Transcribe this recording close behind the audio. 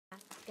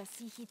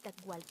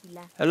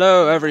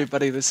Hello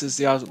everybody, this is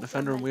the Ultimate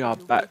Defender and we are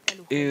back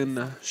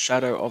in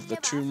Shadow of the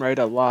Tomb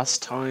Raider.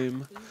 Last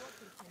time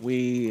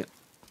we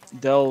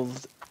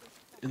delved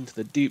into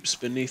the deeps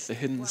beneath the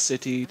hidden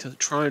city to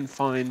try and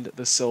find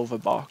the silver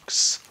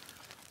box.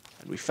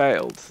 And we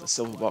failed, the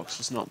silver box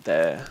was not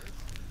there.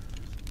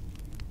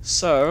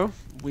 So,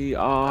 we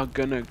are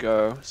gonna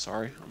go,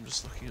 sorry, I'm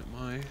just looking at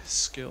my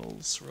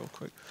skills real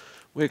quick.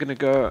 We're gonna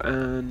go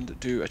and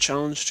do a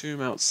challenge tomb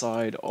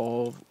outside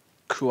of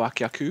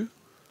Kuakyaku.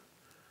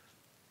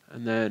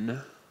 And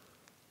then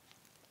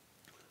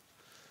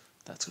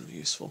that's going to be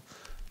useful.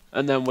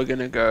 And then we're going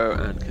to go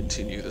and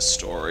continue the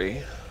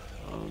story.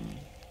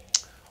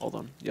 Hold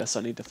on. Yes,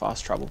 I need to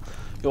fast travel.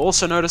 You'll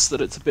also notice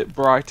that it's a bit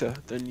brighter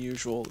than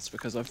usual. It's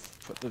because I've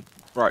put the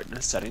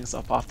brightness settings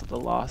up after the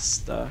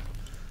last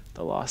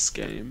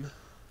game,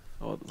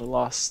 or the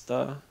last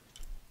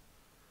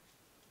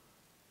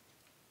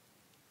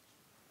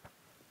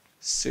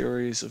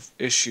series of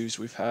issues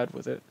we've had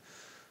with it.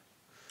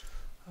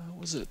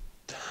 Was it?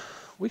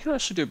 We can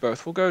actually do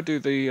both. We'll go do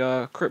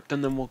the crypt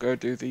and then we'll go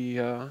do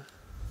the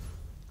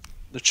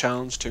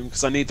challenge tomb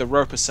because I need the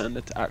rope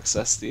ascender to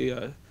access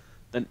the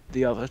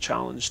other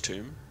challenge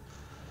tomb.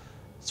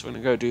 So we're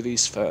gonna go do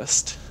these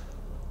first.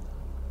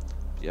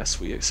 Yes,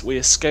 we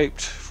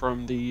escaped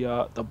from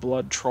the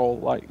blood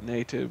troll-like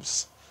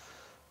natives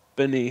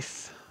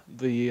beneath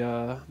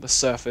the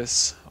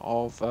surface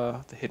of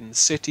the hidden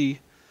city,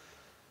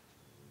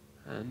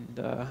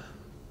 and.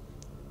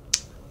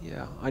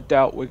 Yeah, I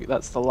doubt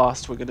that's the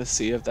last we're going to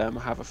see of them.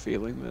 I have a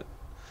feeling that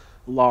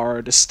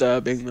Lara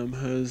disturbing them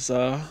has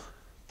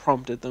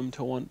prompted them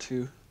to want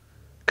to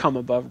come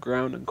above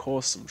ground and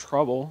cause some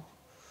trouble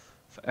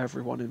for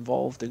everyone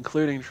involved,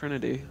 including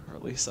Trinity, or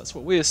at least that's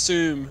what we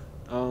assume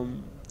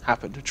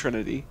happened to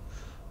Trinity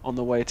on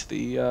the way to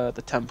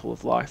the Temple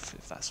of Life,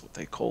 if that's what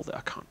they called it.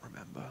 I can't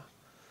remember.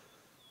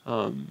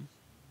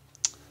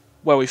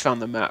 Where we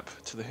found the map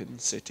to the hidden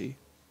city.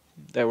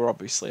 They were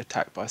obviously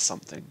attacked by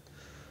something.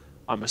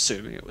 I'm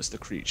assuming it was the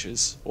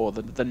creatures, or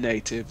the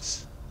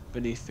natives,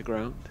 beneath the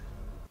ground.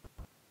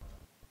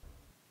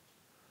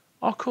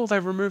 Oh cool, they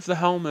remove the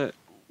helmet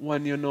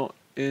when you're not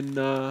in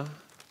the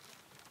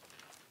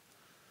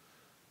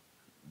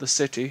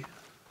city.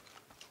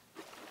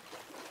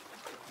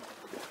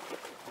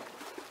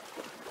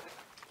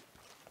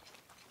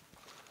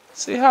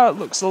 See how it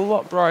looks a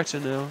lot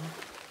brighter now?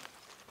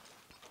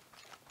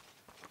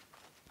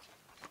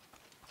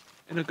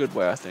 In a good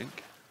way, I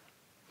think.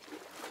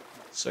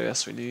 So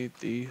yes, we need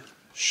the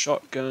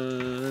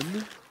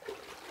shotgun.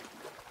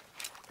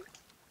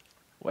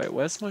 Wait,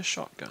 where's my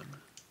shotgun?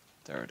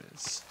 There it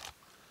is.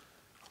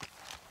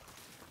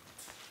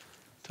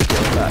 To blow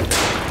that.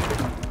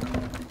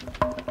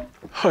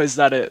 Oh, is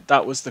that it?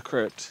 That was the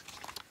crypt.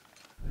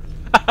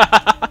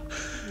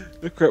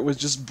 The crypt was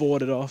just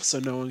boarded off so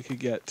no one could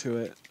get to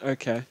it.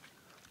 Okay.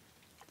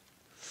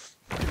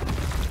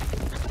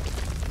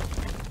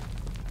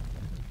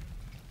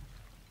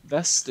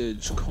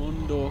 Vestige,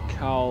 Condor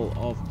Cowl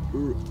of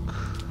Uruk.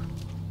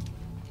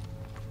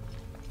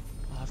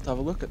 I'll have to have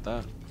a look at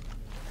that.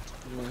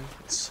 Anyway,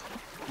 let's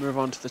move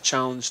on to the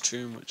challenge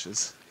tomb, which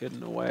is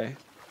hidden away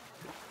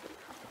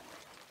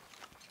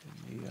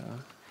in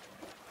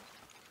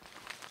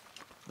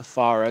the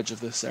far edge of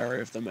this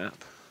area of the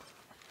map.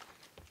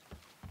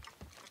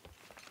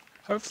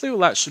 Hopefully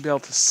we'll actually be able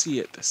to see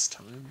it this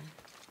time.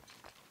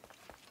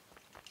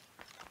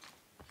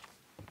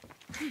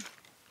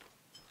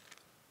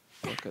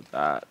 Look at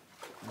that.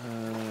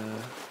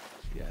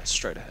 Yeah,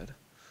 straight ahead.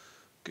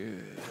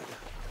 Good.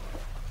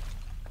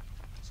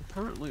 There's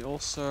apparently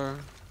also a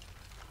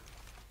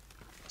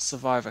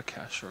survivor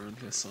cache around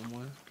here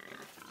somewhere.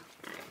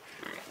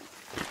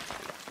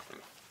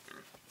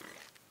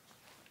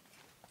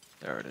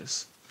 There it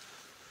is.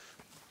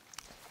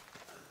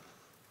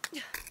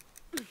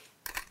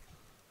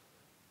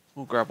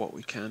 We'll grab what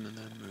we can and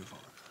then move on.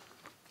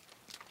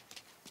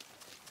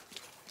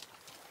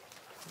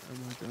 Am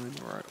I going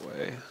the right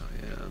way? I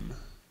am.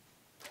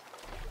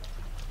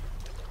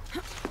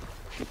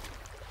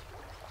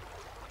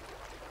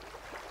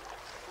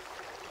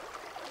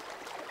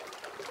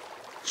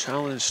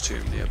 Challenge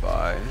tomb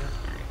nearby.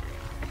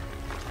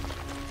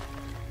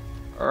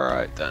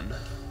 Alright then.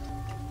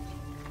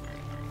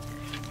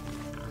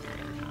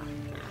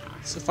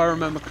 So if I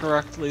remember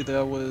correctly,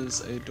 there was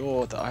a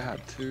door that I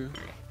had to...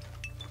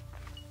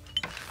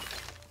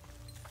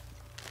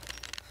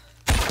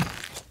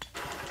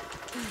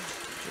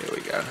 Here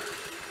we go.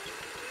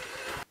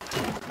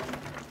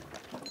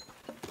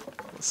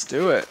 Let's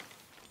do it.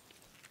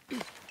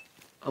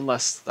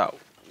 Unless that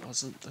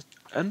wasn't the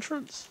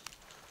entrance.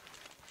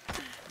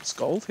 It's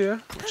gold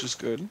here, which is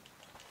good.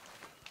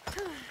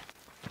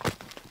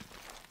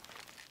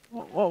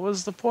 What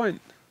was the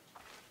point?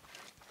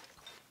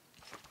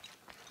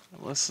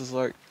 Unless there's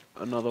like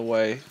another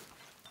way.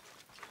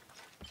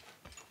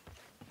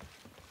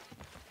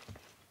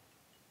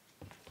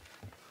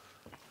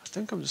 I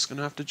think I'm just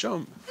gonna have to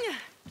jump.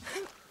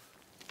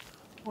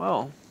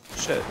 Well,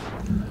 shit.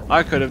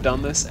 I could have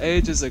done this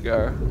ages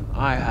ago.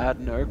 I had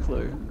no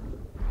clue.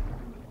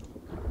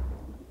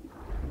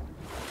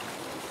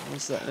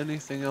 Was there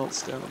anything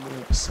else down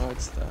there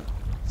besides that?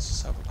 Let's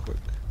just have a quick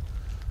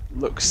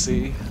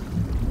look-see.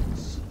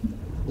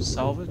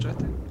 Salvage, I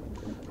think?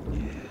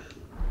 Yeah.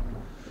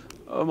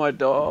 Oh my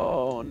god,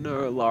 oh,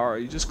 no,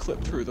 Lara, you just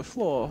clipped through the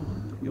floor.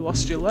 You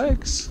lost your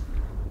legs.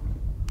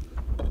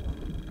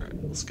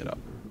 Alright, let's get up.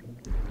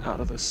 Out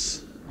of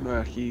this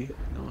murky,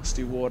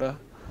 nasty water.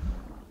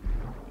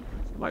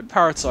 Like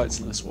parasites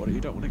in this water,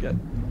 you don't want to get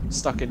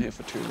stuck in here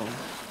for too long.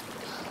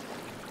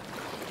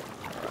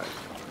 Alright.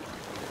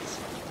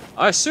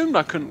 I assumed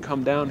I couldn't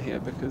come down here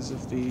because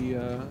of the,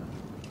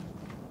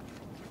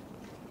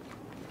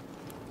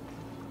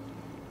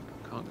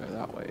 can't go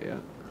that way yet.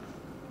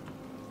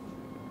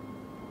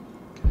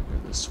 Can't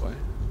go this way.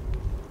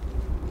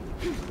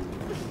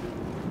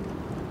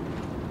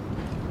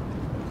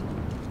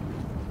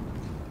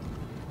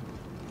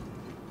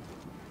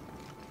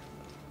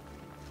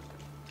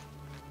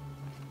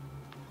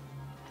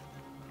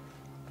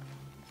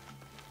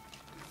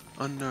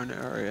 Unknown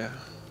area.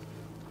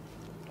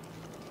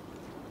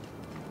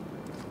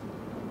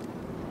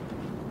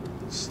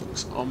 This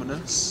looks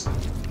ominous.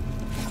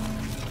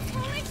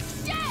 Holy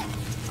shit!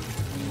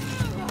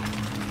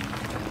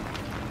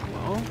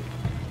 Well.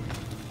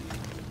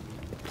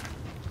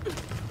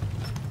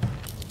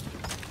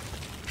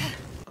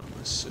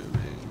 I'm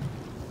assuming.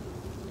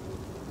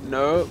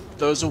 No,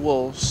 those are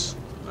wolves.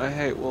 I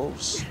hate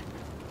wolves.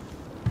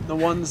 The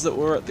ones that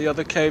were at the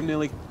other cave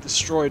nearly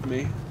destroyed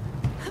me.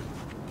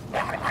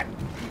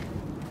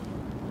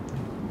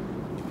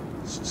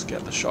 Let's just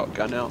get the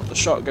shotgun out. The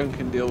shotgun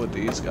can deal with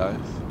these guys.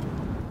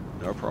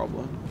 No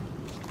problem.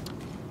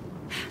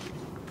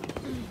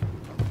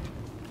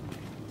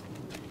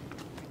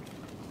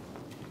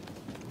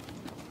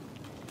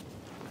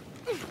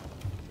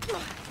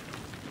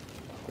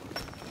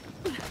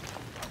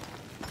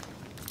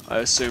 I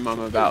assume I'm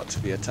about to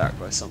be attacked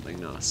by something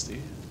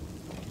nasty.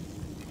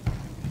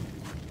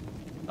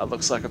 That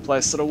looks like a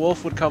place that a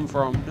wolf would come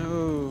from.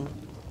 No.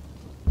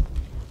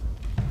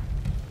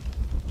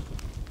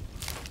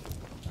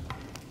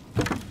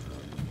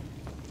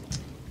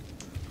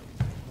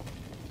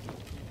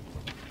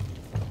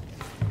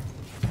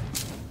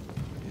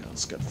 Yeah,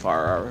 let's get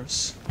fire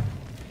arrows.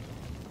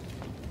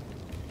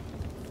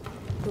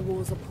 The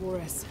walls are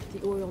porous.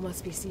 The oil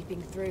must be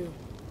seeping through.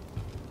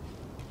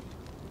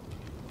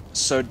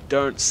 So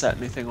don't set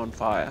anything on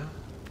fire,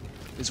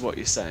 is what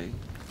you're saying.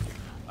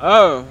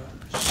 Oh,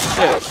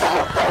 shit.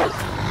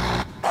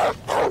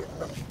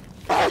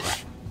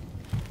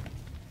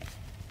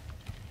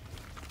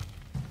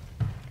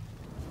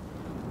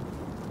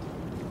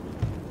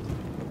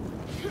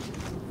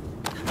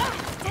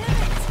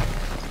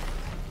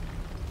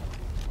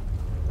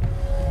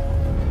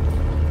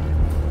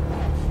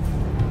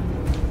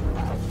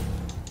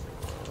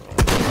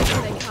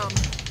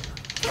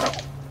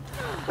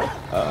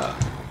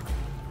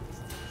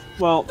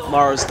 Well,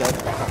 Lara's dead.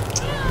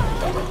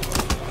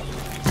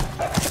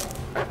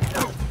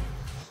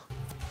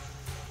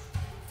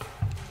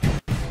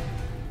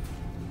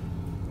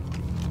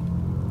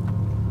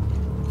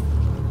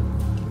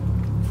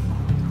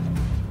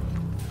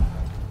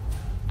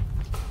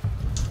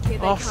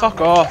 Oh, fuck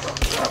off.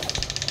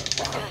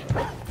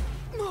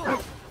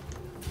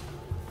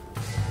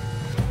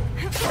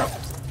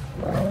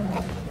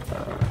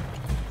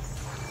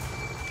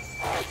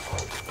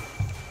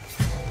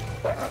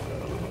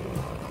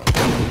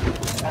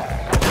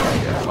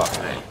 Yeah, fuck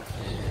me.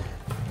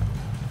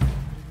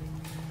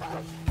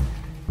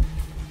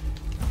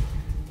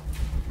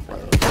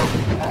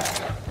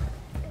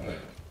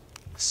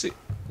 See,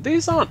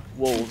 these aren't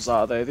wolves,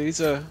 are they?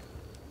 These are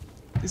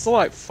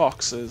like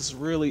foxes,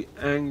 really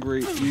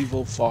angry,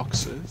 evil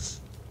foxes.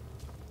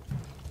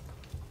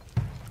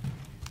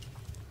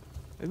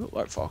 They look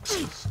like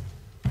foxes.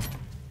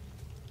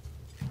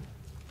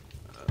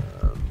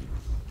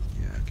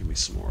 Yeah, give me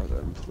some more of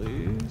them,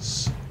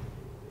 please.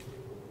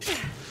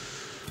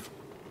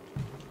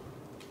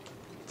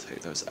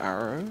 Take those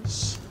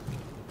arrows.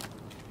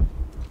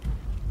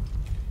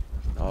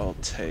 I'll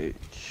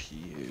take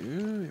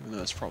you, even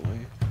though it's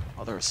probably...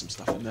 Oh, there is some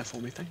stuff in there for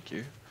me, thank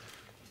you.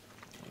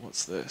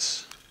 What's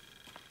this?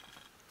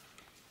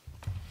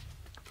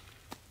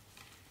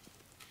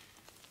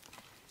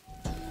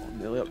 I'm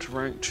nearly up to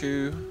rank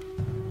 2.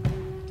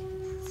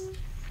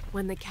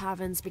 When the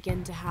caverns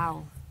begin to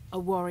howl, a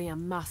warrior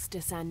must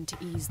descend to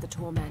ease the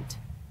torment.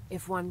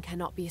 If one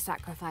cannot be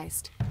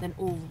sacrificed, then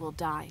all will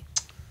die.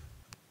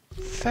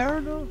 Fair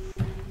enough.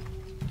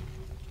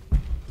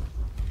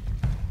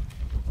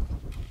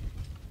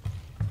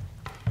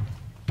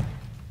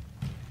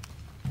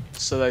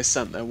 So they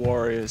sent their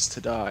warriors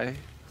to die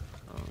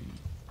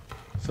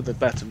for the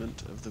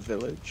betterment of the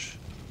village.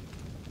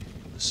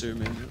 I'm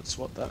assuming that's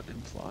what that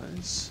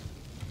implies.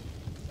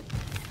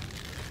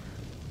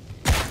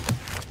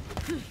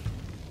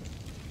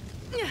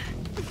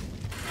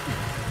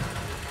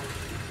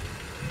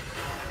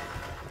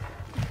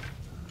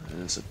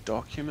 There's a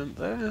document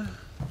there.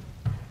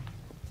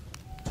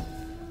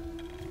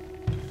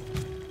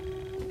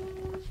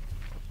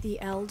 The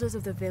elders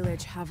of the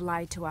village have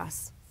lied to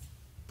us.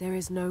 There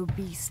is no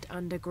beast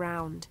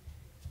underground.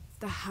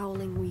 The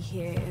howling we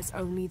hear is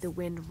only the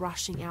wind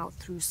rushing out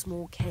through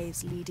small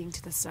caves leading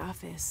to the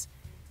surface.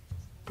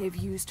 They've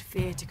used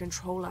fear to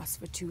control us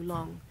for too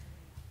long.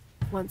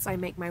 Once I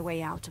make my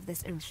way out of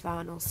this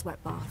infernal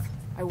sweat bath,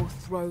 I will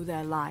throw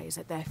their lies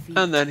at their feet.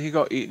 And then he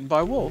got eaten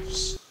by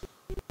wolves.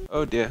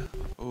 Oh dear.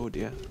 Oh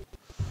dear.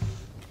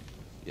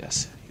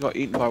 Yes, he got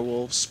eaten by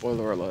wolves.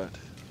 Spoiler alert.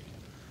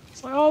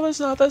 It's like, oh,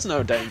 there's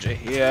no danger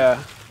here.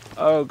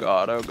 Oh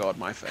god,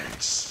 my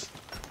face.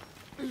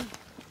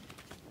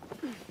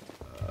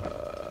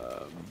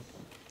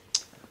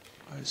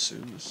 I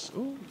assume this.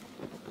 Oh,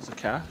 there's a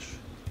cache.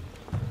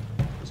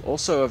 There's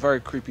also a very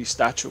creepy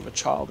statue of a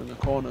child in the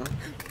corner.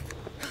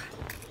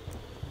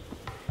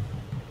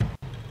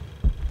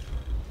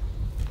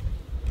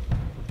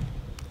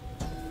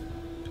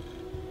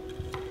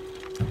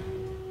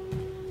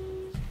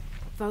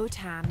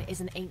 Votan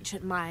is an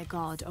ancient Maya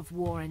god of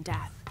war and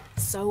death.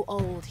 So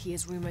old, he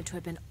is rumored to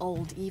have been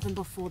old even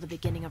before the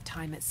beginning of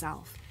time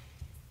itself.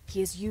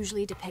 He is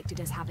usually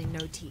depicted as having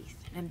no teeth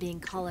and being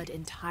colored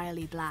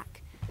entirely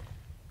black.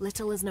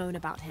 Little is known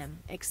about him,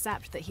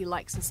 except that he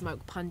likes to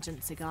smoke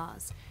pungent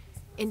cigars.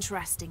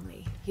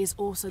 Interestingly, he is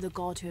also the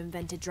god who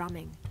invented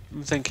drumming.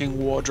 I'm thinking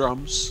war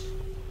drums.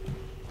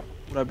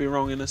 Would I be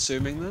wrong in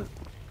assuming that?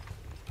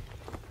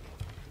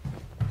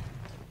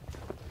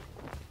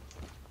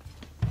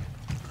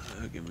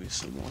 Give me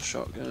some more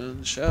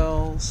shotgun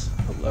shells.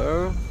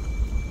 Hello.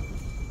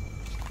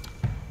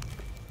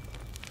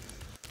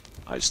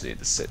 I just need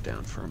to sit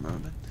down for a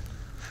moment.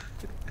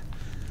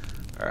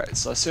 Alright,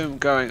 so I assume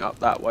going up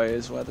that way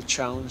is where the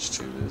challenge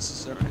tube is.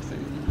 Is there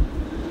anything?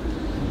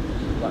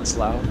 That's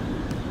loud.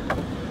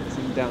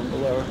 Anything down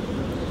below?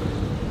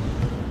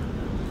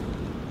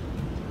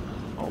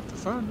 Hold the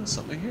phone, there's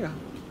something here.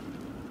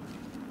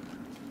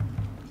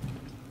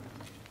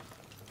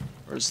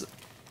 Or is it?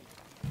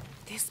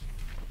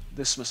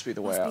 This must be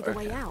the way out.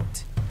 Way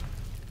out.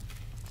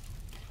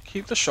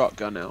 Keep the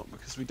shotgun out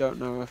because we don't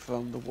know if the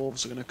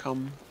wolves are going to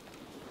come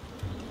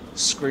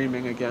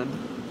screaming again.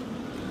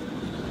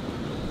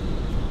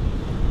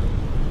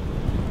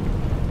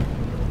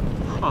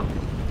 Huh.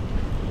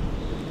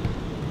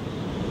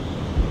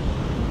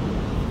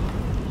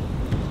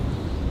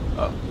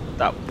 Oh,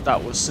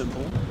 that was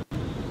simple.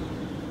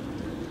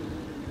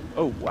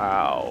 Oh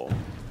wow.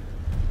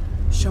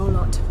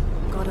 Sholot,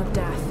 god of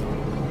death.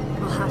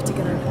 I'll have to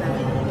get over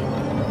there.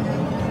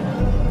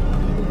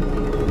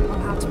 I'll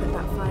have to put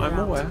that fire I'm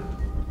out. aware.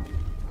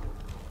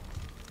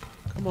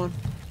 Come on.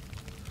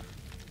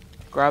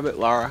 Grab it,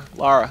 Lara.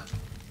 Lara.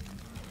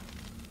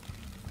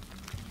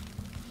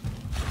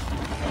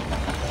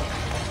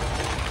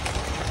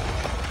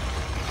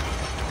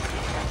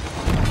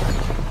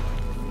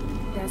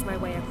 There's my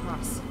way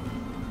across.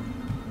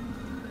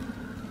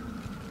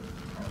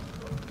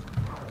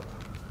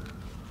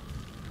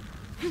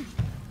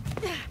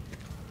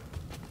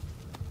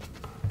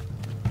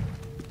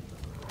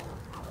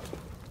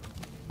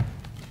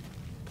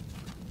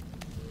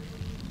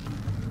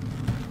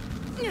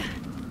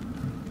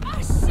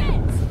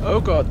 Oh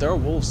god, there are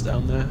wolves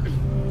down there.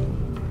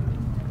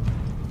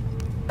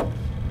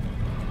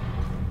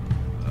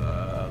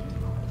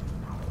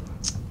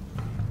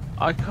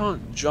 I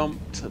can't jump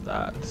to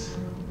that.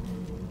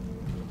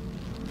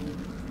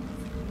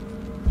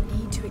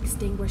 Need to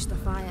extinguish the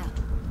fire.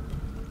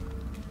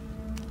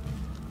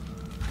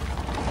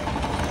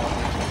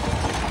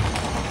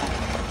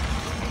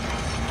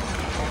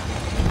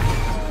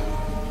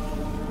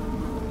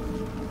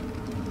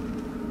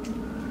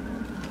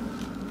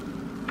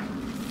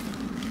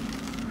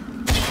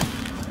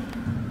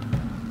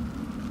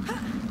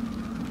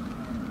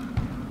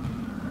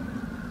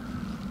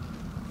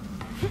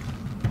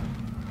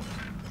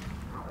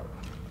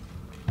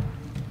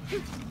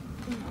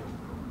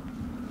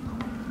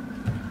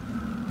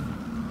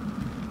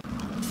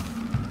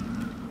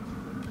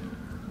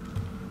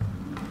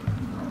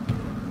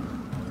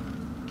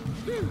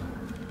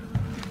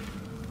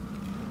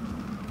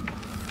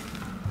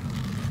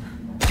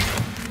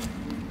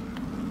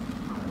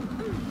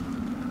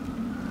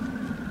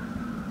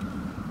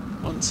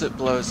 Once it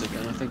blows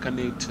again, I think I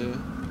need to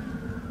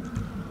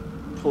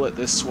pull it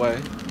this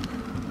way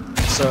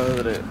so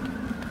that it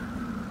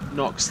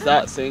knocks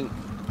that thing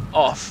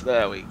off.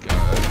 There we go.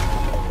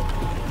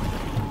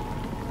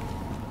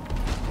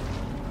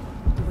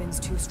 The wind's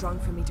too strong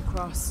for me to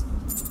cross.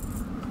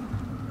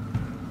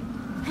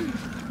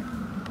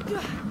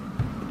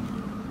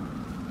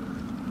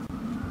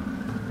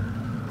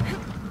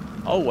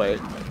 I'll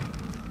wait.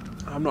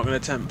 I'm not going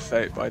to tempt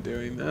fate by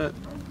doing that.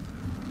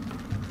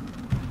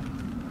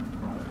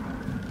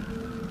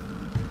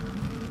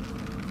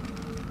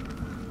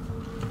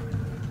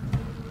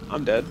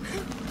 I'm dead.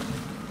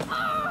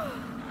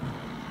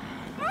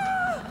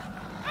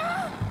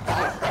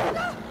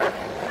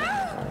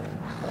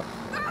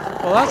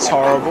 Well, that's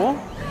horrible.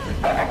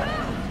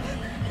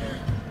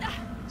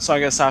 So I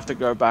guess I have to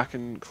go back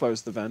and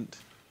close the vent.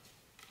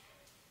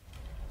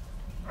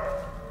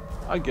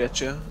 I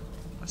get you.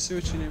 I see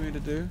what you need me to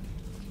do.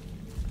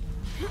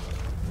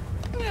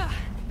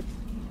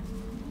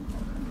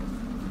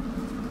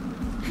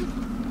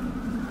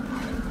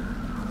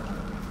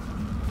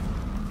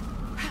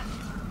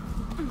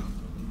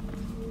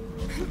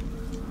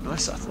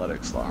 Nice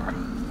athletics, Lara.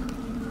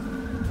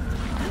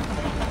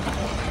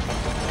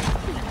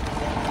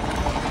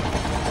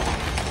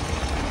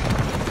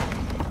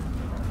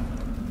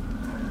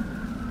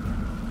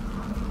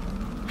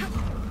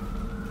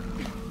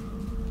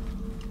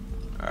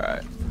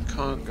 Alright,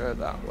 can't go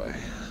that way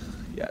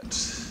yet.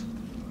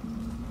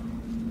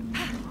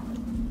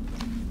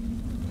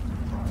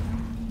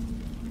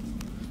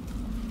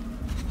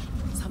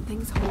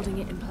 Something's holding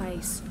it in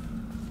place.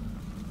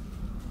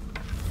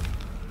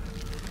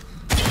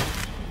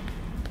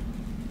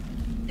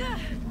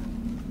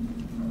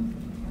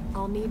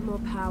 I'll need more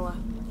power.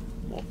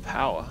 More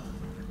power.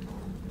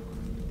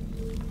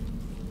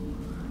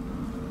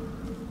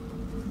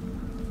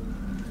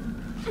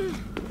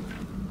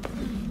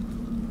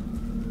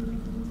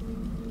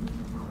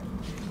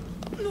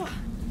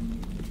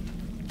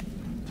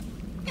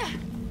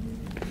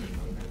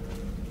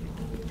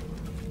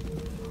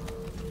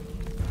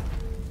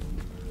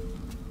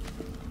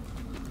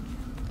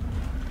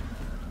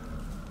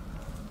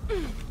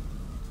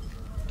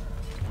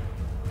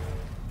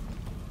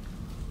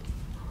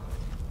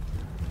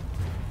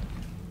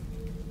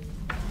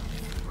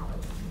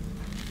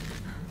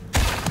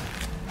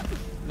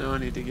 Now I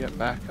need to get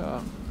back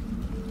up.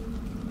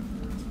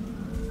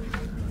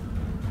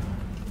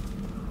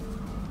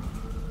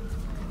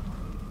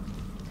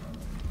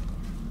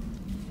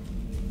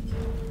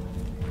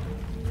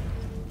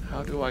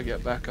 How do I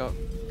get back up?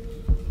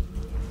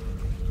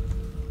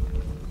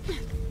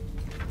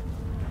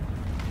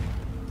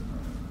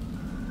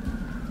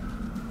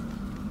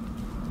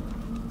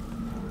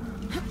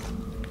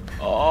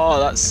 Oh,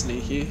 that's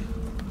sneaky.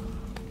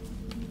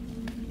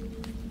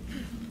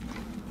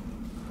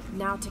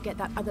 Now to get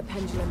that other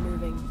pendulum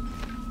moving.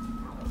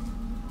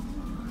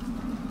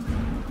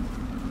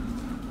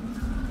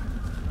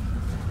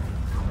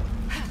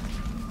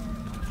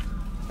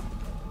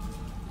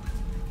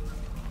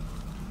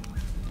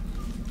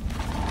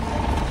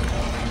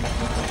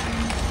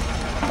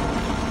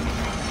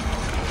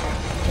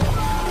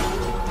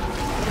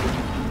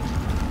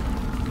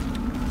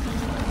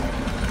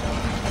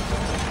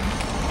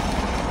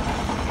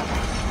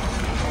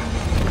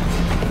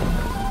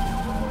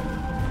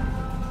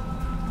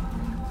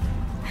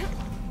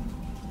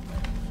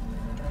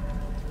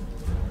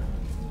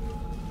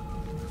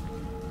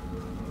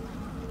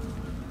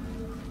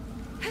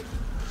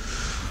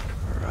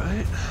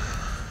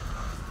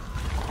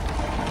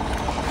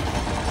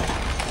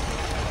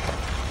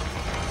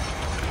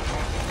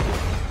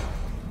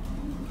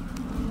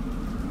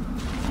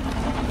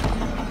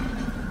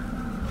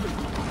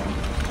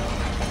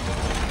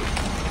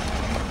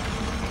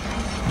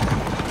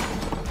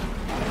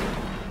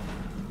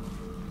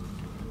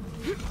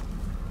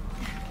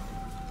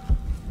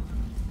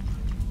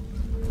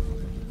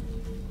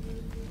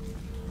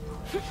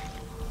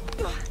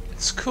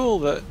 It's cool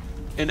that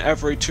in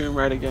every Tomb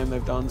Raider game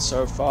they've done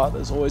so far,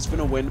 there's always been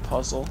a wind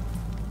puzzle.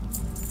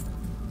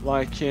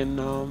 Like in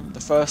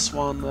the first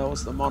one, there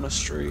was the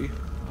monastery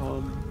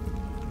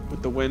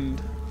with the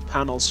wind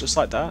panels just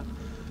like that.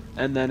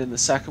 And then in the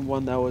second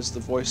one, there was the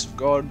voice of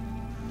God,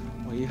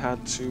 where you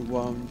had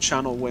to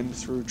channel wind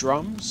through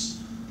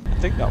drums. I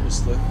think that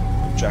was the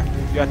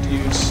objective. You had to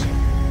use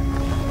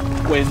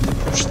wind to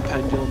push the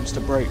pendulums to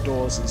break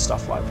doors and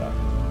stuff like that.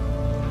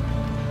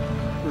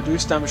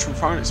 Reduce damage from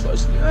fire and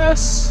explosion.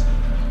 Yes!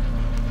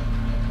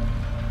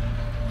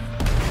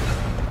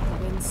 The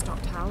wind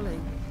stopped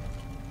howling.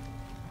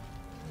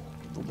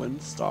 The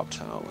wind stopped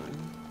howling.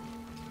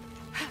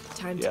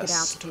 Time to get out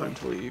Yes, of time here.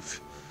 to leave.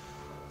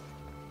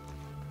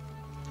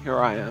 Here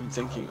I am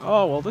thinking,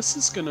 oh, well, this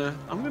is gonna...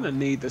 I'm gonna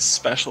need this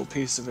special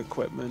piece of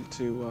equipment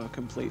to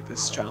complete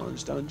this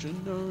challenge dungeon.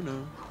 No,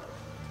 no.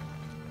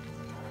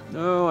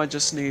 No, I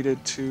just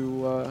needed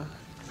to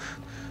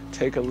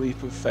take a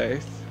leap of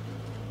faith.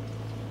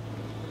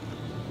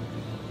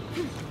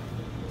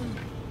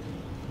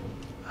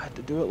 I had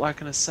to do it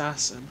like an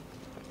assassin.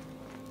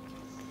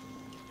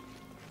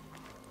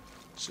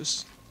 Let's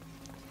just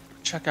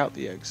check out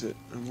the exit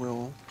and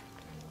we'll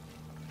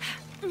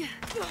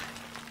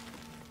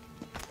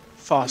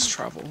fast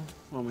travel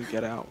when we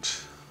get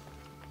out.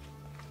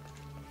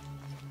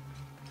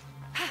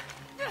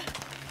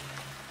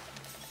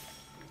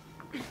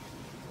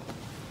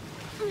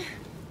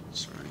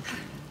 Is there anything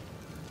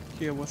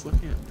here worth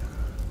looking at?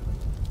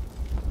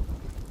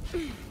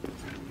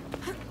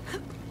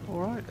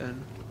 Alright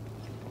then.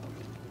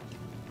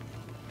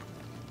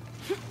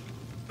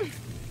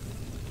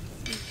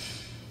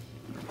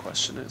 The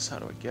question is, how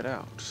do I get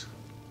out?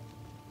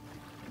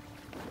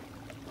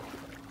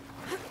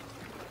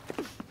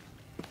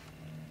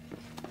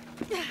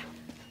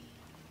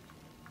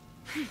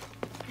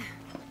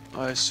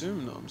 I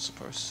assume that I'm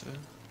supposed to.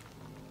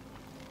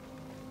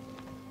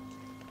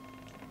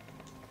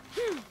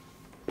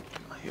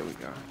 Oh, here we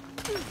go.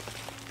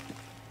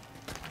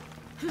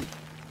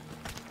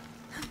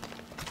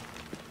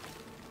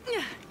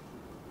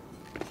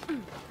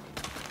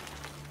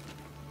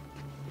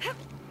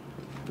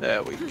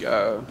 There we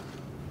go.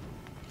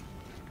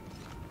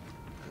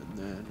 And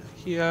then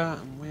here,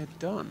 and we're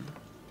done.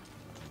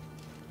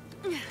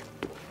 We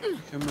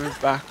can move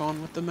back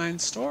on with the main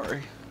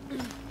story.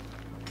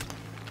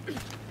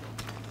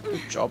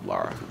 Good job,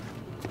 Lara.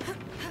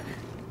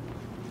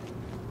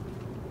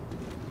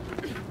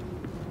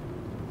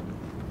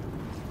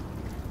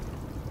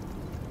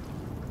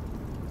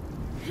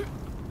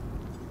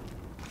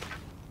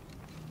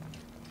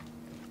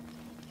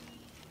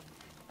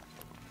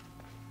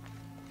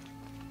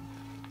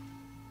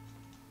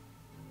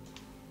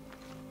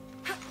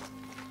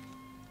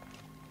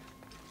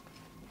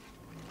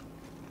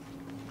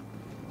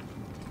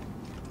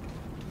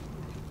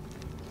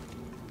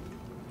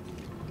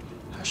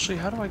 Actually,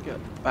 how do I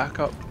get back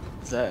up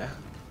there?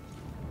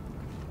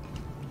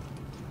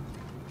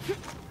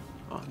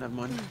 Oh, never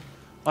mind.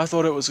 I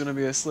thought it was going to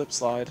be a slip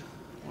slide.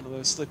 One of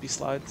those slippy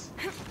slides.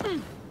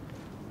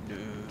 No,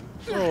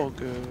 we're all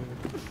good.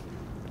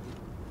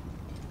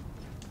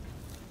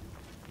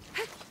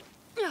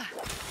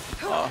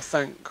 Oh,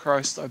 thank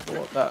Christ I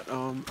bought that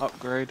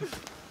upgrade. It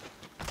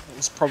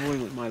was probably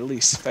my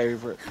least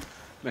favorite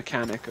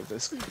mechanic of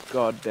this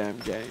goddamn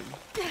game.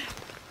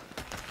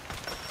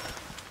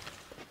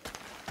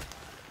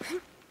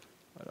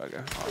 Where do I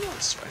go? Oh,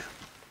 this way.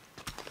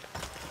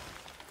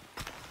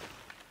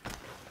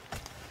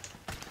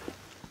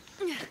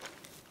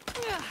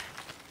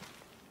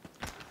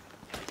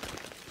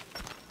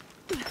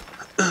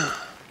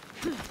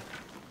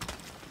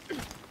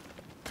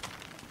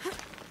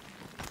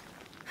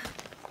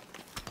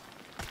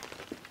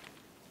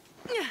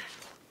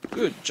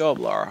 Good job,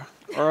 Lara.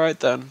 Alright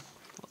then,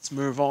 let's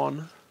move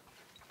on.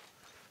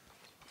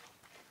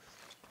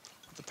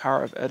 With the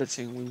power of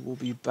editing, we will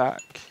be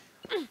back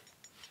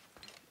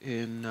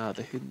in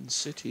the Hidden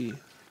City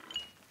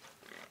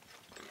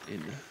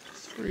in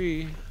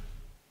 3,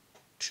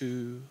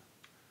 2,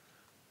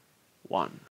 1.